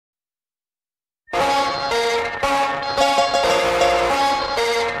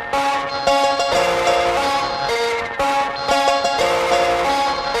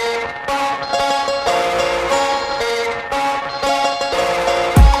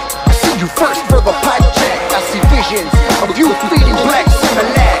you first for the pipe check. I see visions of you feeding black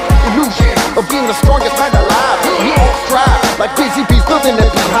Similac, illusion of being the strongest man alive. We all strive like busy bees building a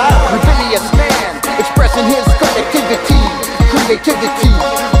beehive. Rebellious man expressing his connectivity, creativity,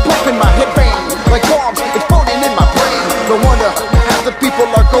 bumping my head vein like bombs exploding in my brain. No wonder half the people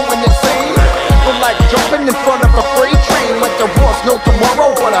are going insane. Feel like jumping in front of a freight train, like there was no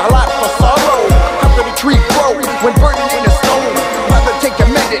tomorrow, but a lot for sorrow. How could a tree grow when burning in a stone? Rather take a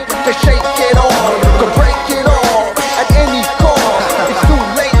minute to shake it off, to break it off at any cost. It's too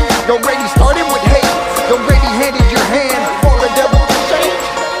late, you already started with hate, you already handed your hand for the devil to shake.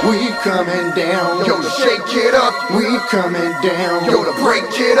 We coming down, Yo, to shake it up, we coming down, yo, to break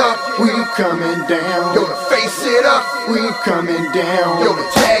it up, we coming down, yo, to face it up, we coming down, yo, to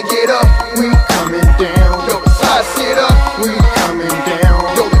tag it up, we coming down, yo, to slice it up, we coming down,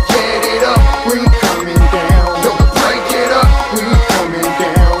 yo, to get it up, we coming down, yo, to break it up, we coming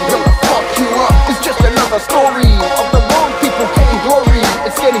down, yo, to fuck you up. It's just another story of the wrong people getting glory.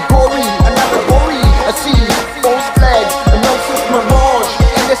 It's getting gory, another gory. I see false flags, a nonsense mirage,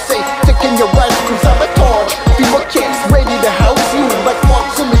 and they say taking your rights to sabotage. FEMA kids ready to house you like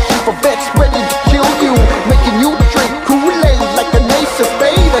marks in machine for vets ready to kill you, making you drink Kool-Aid like an ace of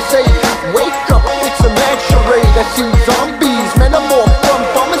spade. I say wake up, it's a mad charade. I see zombies, metamorph from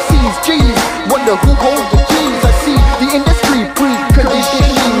pharmacies. Geez, wonder who holds the keys. I see the industry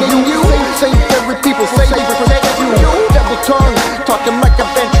preconditioning you. Same very people say they protect you. Double tongue, talking like a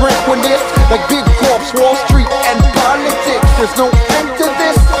ventriloquist, like big corps, Wall Street, and politics. There's no end to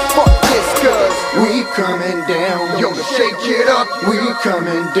this. Fuck this, cause we coming down, yo, to shake it up, we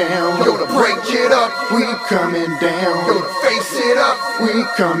coming down, yo, to break it up, we coming down, yo, to face it up, we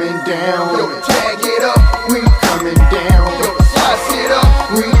coming down, yo, to tag it up, we coming down,